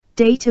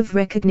 Date of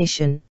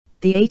recognition,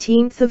 the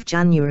 18th of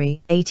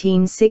January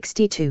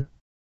 1862.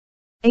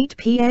 8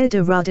 Pierre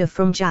de Rudder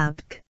from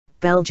Jabc,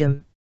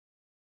 Belgium.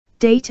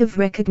 Date of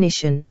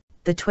recognition,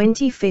 the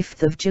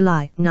 25th of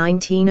July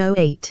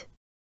 1908.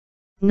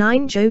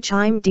 9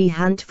 Joachim de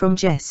Hant from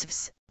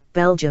Gesvs,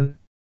 Belgium.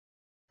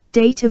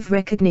 Date of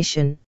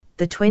recognition,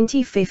 the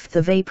 25th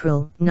of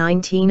April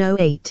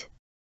 1908.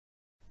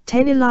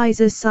 10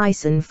 Eliza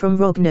Sisson from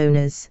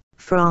Rognonas,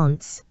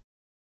 France.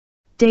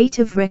 Date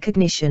of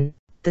recognition,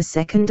 the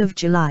 2nd of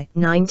July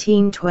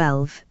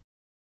 1912.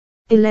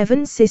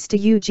 11 Sister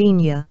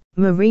Eugenia,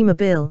 Marie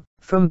Mobile,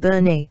 from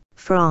Bernay,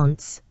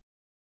 France.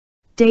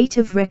 Date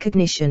of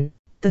recognition,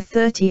 the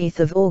 30th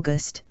of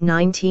August,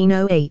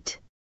 1908.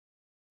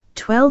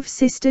 12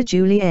 Sister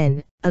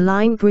Julienne,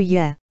 Alain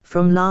Bruyère,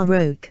 from La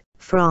Roque,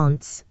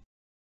 France.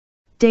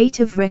 Date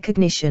of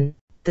recognition,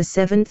 the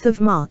 7th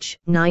of March,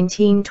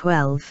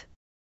 1912.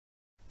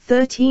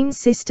 13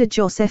 Sister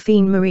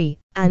Josephine Marie,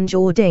 Anne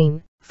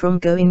Jourdain, from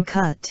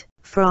Goencourt,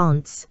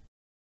 France.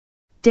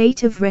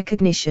 Date of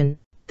recognition,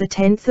 the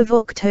 10th of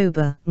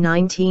October,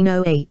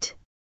 1908.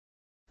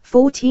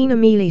 14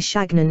 Amélie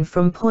Chagnon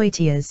from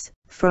Poitiers,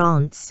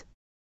 France.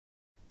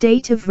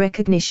 Date of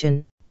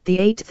recognition, the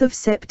 8th of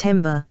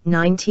September,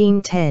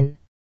 1910.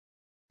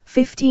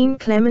 15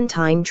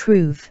 Clémentine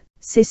Trouve,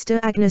 Sister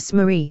Agnes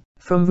Marie,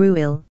 from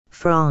Rueil,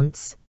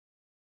 France.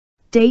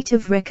 Date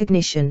of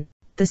recognition,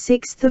 the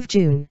 6th of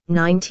June,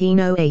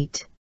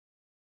 1908.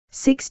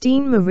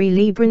 16 Marie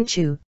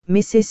Lebranchu,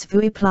 Mrs.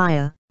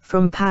 Vuiplier,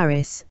 from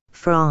Paris,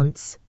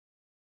 France.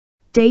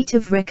 Date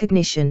of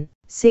recognition,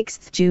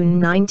 6th June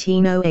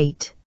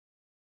 1908.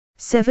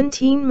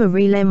 17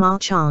 Marie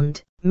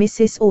Lemarchand,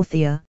 Mrs.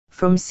 Orthia,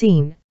 from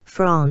Seine,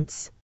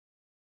 France.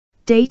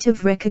 Date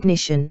of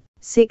recognition,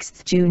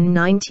 6th June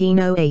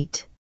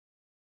 1908.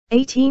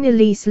 18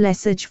 Elise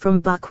Lesage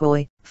from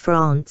Buquoy,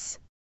 France.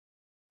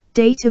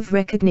 Date of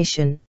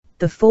recognition,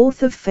 the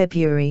 4th of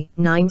February,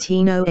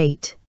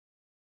 1908.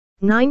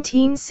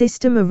 19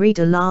 Sister Marie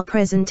de la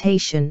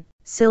Présentation,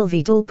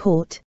 Sylvie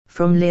Delporte,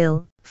 from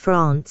Lille,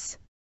 France.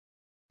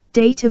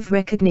 Date of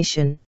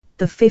recognition,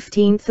 the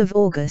 15th of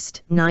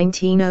August,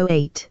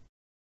 1908.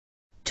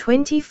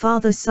 20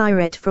 Father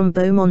Siret from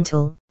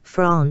Beaumontel,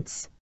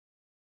 France.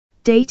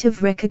 Date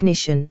of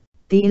recognition,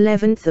 the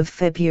 11th of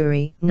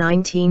February,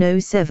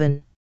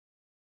 1907.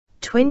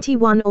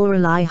 21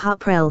 Aurélie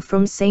Huprel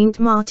from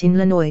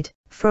Saint-Martin-Lanoid,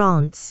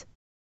 France.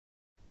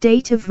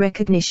 Date of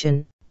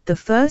recognition, the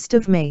 1st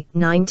of May,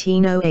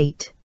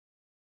 1908.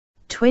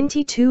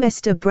 22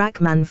 Esther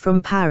Brackman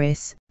from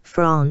Paris,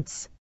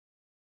 France.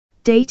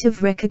 Date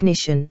of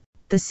recognition,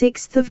 the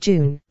 6th of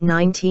June,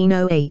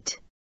 1908.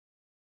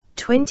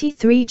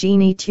 23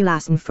 Jeannie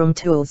Tulasson from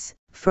Tours,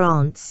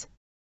 France.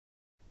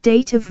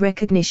 Date of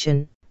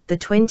recognition, the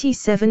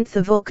 27th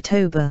of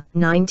October,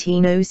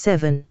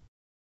 1907.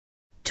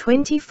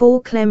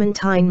 24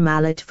 Clémentine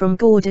Mallet from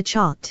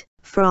Gourdechat,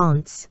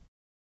 France.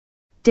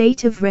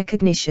 Date of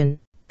recognition,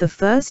 the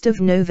 1st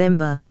of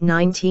November,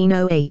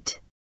 1908.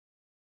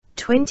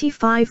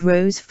 25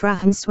 Rose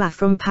François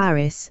from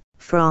Paris,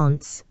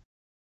 France.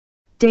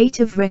 Date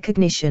of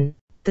recognition,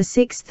 the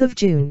 6th of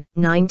June,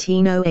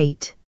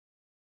 1908.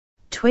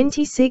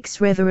 26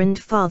 Reverend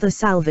Father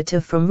Salvatore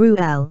from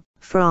Rueil,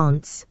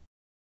 France.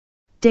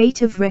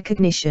 Date of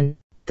recognition,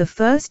 the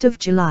 1st of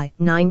July,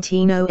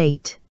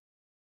 1908.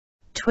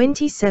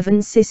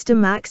 27 Sister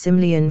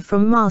Maximilian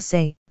from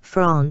Marseille,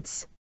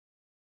 France.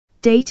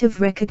 Date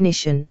of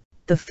recognition,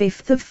 the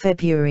 5th of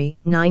February,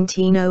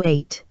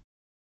 1908.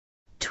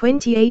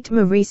 28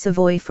 Marie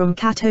Savoy from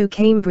Cateau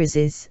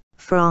Cambrizes,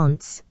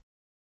 France.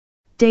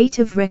 Date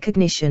of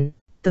recognition,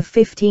 the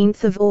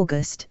 15th of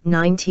August,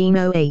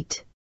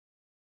 1908.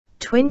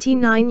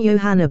 29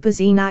 Johanna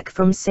Bazinac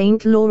from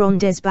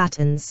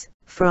Saint-Laurent-des-Batons,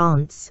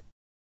 France.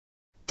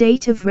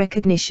 Date of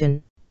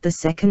recognition, the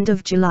 2nd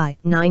of July,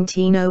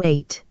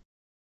 1908.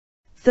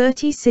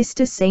 30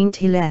 Sister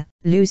Saint-Hilaire,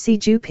 Lucie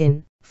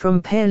Dupin,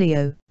 from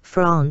Perlieu,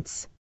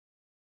 France.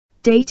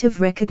 Date of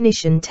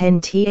recognition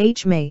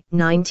 10th May,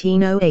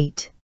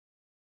 1908.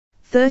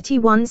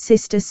 31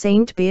 Sister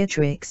Saint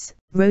Beatrix,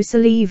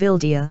 Rosalie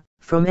Vildier,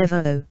 from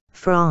Evaux,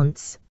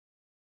 France.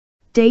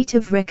 Date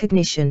of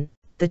recognition,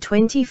 the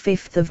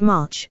 25th of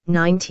March,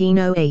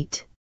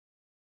 1908.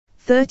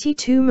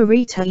 32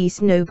 Marie Therese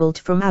Nobelt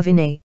from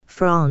Avignon,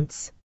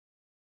 France.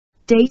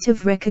 Date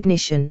of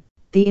recognition,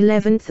 the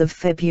 11th of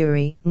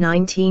February,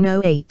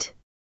 1908.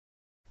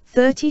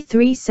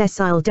 33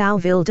 Cécile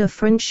Dauville de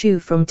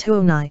Franchou from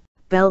Tournai,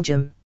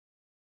 Belgium.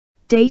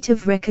 Date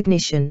of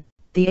recognition,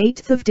 the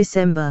 8th of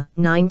December,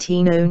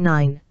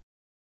 1909.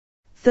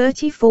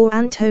 34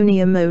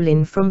 Antonia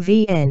Molin from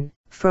Vienne,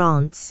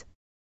 France.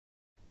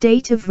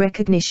 Date of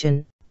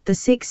recognition, the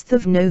 6th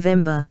of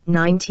November,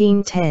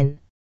 1910.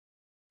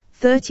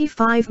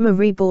 35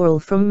 Marie Borel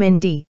from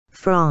Mendy,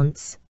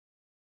 France.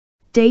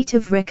 Date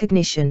of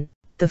recognition,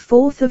 the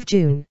 4th of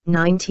June,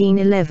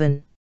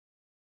 1911.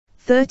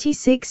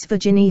 36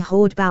 Virginie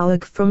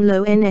Hordbauer from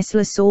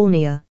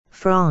Loennes-la-Saulnier,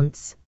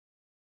 France.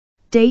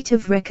 Date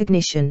of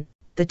recognition,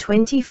 the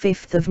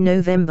 25th of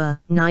November,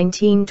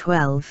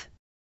 1912.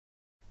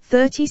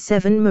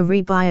 37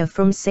 Marie Bayer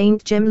from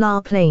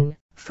Saint-Gem-la-Plaine,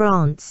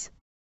 France.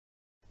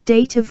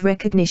 Date of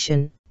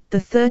recognition, the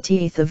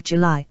 30th of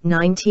July,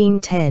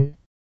 1910.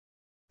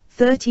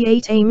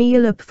 38 Amy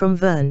Yallop from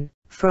Vern,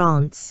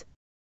 France.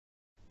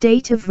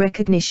 Date of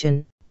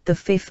recognition, the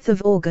 5th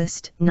of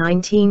August,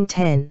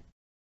 1910.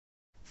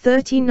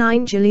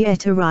 39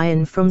 Julietta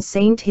Ryan from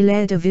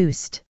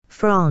Saint-Hilaire-de-Vouste,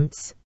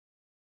 France.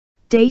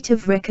 Date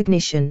of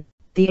recognition,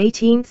 the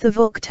 18th of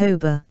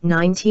October,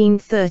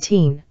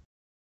 1913.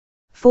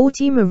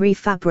 40 Marie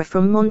Fabre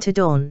from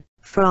Montadon,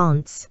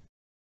 France.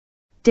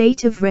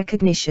 Date of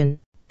recognition,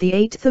 the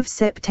 8th of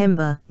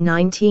September,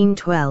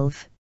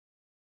 1912.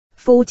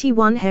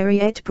 41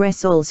 Henriette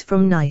Bressols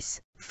from Nice,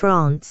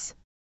 France.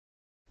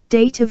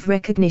 Date of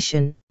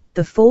recognition,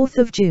 the 4th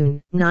of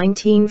June,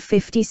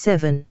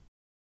 1957.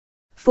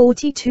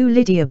 42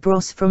 Lydia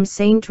Brosse from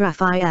Saint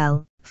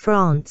Raphael,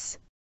 France.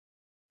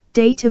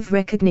 Date of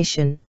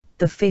recognition,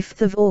 the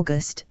 5th of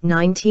August,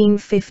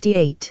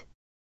 1958.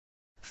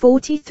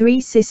 43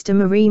 Sister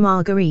Marie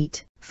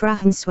Marguerite,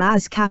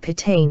 Françoise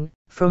Capitaine,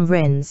 from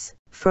Rennes,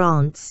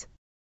 France.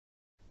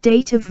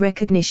 Date of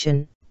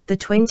recognition, the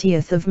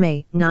 20th of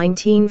May,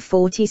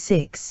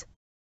 1946.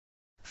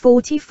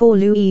 44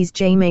 Louise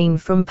Germain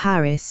from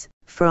Paris,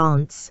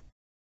 France.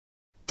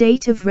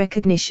 Date of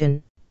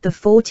recognition, the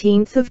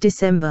 14th of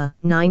December,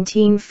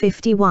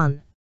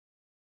 1951.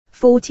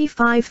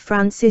 45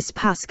 Francis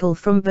Pascal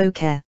from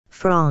Beaucaire,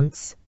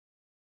 France.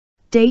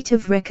 Date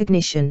of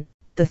recognition,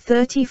 the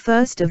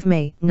 31st of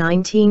May,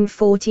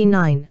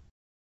 1949.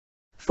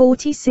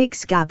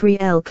 46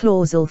 Gabrielle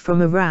Clausel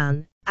from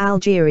Iran,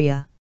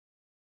 Algeria.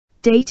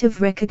 Date of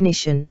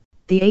recognition,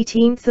 the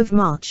 18th of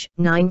March,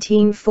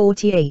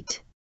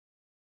 1948.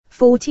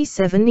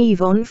 47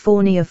 Yvonne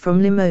Fournier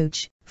from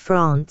Limoges,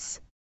 France.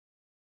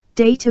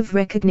 Date of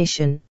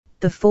recognition,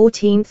 the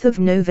 14th of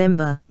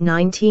November,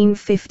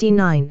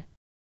 1959.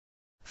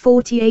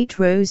 48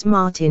 Rose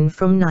Martin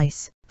from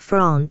Nice,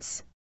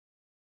 France.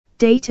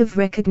 Date of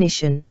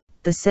recognition,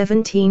 the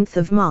 17th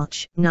of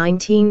March,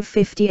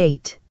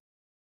 1958.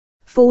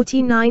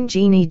 49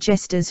 Jeannie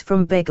Jesters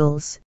from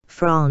Bègles,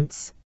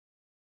 France.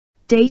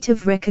 Date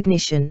of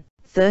recognition,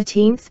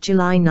 13th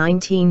July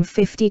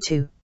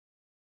 1952.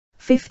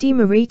 50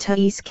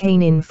 Marie-Thérèse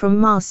Canin from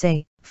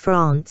Marseille,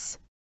 France.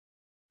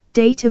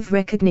 Date of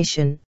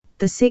recognition,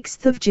 the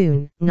 6th of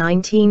June,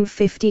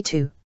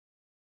 1952.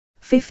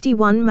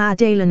 51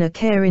 Maddalena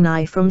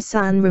Carini from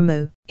San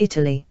Remo,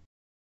 Italy.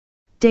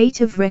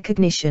 Date of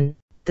recognition,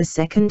 the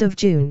 2nd of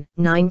June,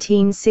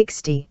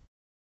 1960.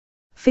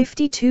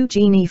 52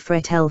 Jeannie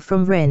Fretel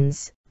from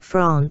Rennes,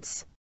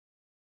 France.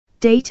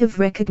 Date of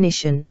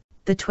recognition,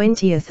 the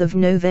 20th of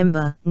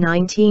November,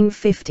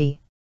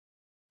 1950.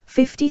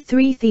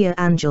 53 Thea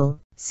Angel,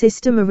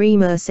 Sister Marie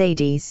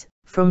Mercedes,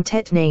 from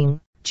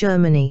Tettnang,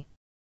 Germany.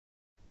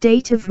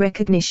 Date of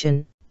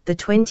recognition, the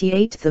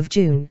 28th of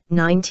June,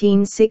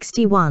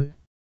 1961.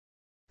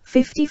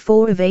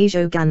 54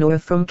 Evasio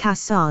Ganora from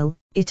Casale,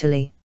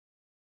 Italy.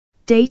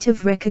 Date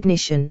of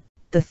recognition,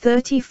 the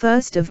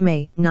 31st of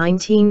May,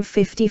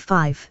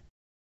 1955.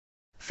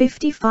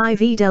 55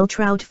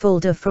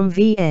 Edeltraud from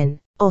Vienne,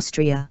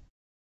 Austria.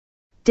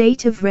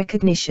 Date of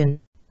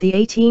recognition, the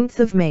 18th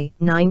of May,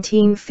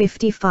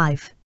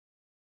 1955.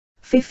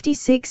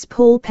 56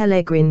 Paul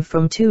Pellegrin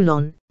from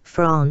Toulon,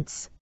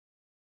 France.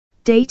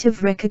 Date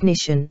of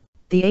recognition,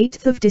 the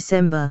 8th of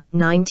December,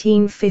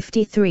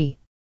 1953.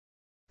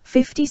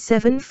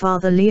 57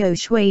 Father Leo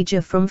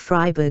Schwager from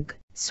Freiburg,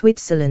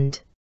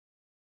 Switzerland.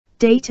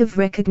 Date of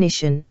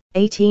recognition,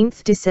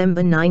 18th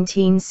December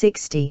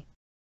 1960.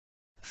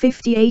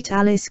 58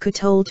 Alice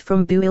Coutault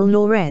from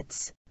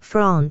Buil-Loretz,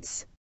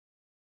 France.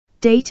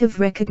 Date of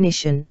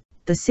recognition,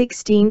 the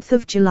 16th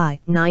of July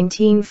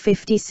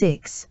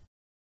 1956.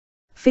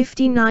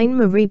 59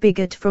 Marie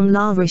Bigot from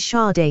La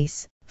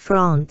Richardaise,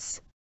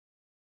 France.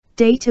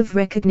 Date of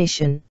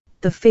recognition,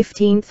 the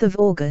 15th of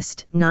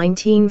August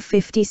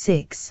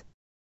 1956.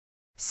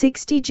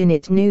 60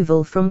 Jeanette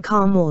Nouvel from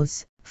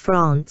Carmoz,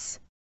 France.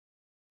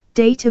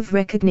 Date of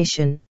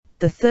recognition,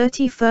 the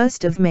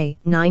 31st of May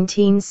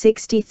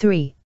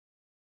 1963.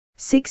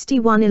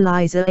 61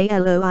 Eliza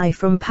Aloi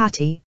from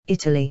Patti,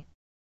 Italy.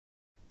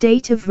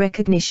 Date of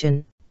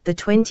recognition, the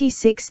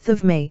 26th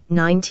of May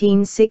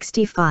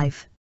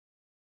 1965.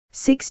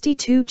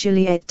 62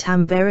 Juliette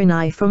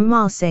Tamberini from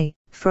Marseille,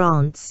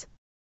 France.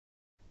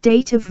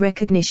 Date of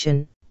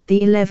recognition, the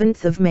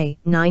 11th of May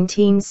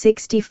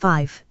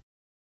 1965.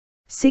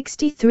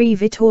 63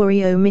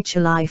 Vittorio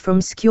Micheli from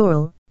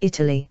Scuol,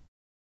 Italy.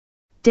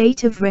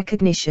 Date of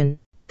recognition,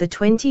 the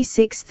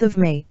 26th of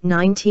May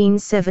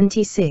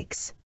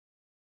 1976.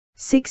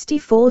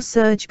 64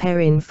 Serge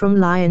Perrin from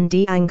Lyon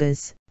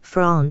d'Angers,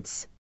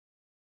 France.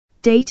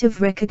 Date of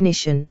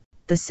recognition,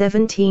 the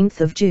 17th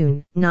of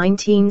June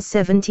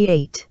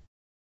 1978.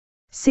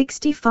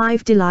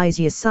 65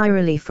 Delisia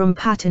Cyrili from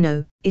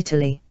Paterno,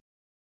 Italy.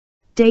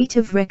 Date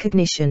of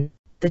recognition,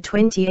 the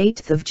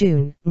 28th of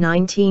June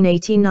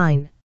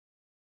 1989.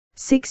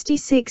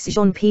 66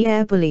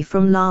 Jean-Pierre Bully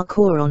from La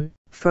Couronne,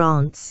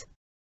 France.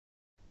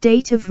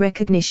 Date of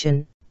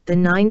recognition, the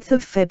 9th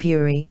of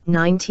February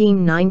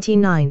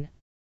 1999.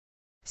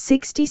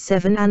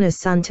 67 Anna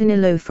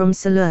Santanillo from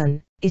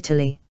Salern,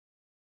 Italy.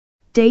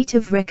 Date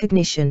of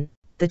recognition,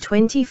 the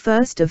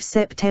 21st of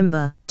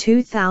September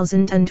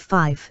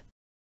 2005.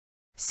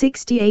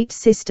 68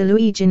 Sister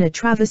Luigina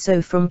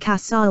Traverso from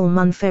Casale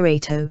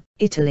Monferrato,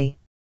 Italy.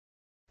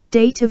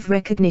 Date of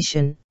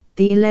recognition,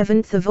 the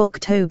 11th of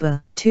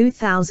October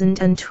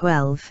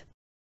 2012.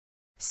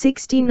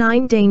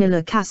 69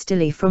 Danila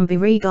Castelli from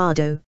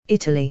Birigado,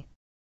 Italy.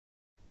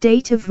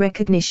 Date of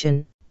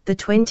recognition, the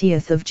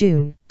 20th of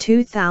June,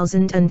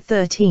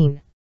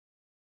 2013.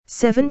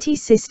 70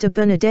 Sister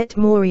Bernadette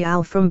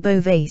Morial from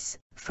Beauvais,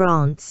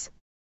 France.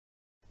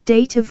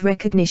 Date of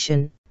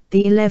recognition,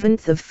 the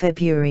 11th of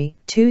February,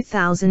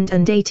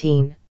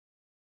 2018.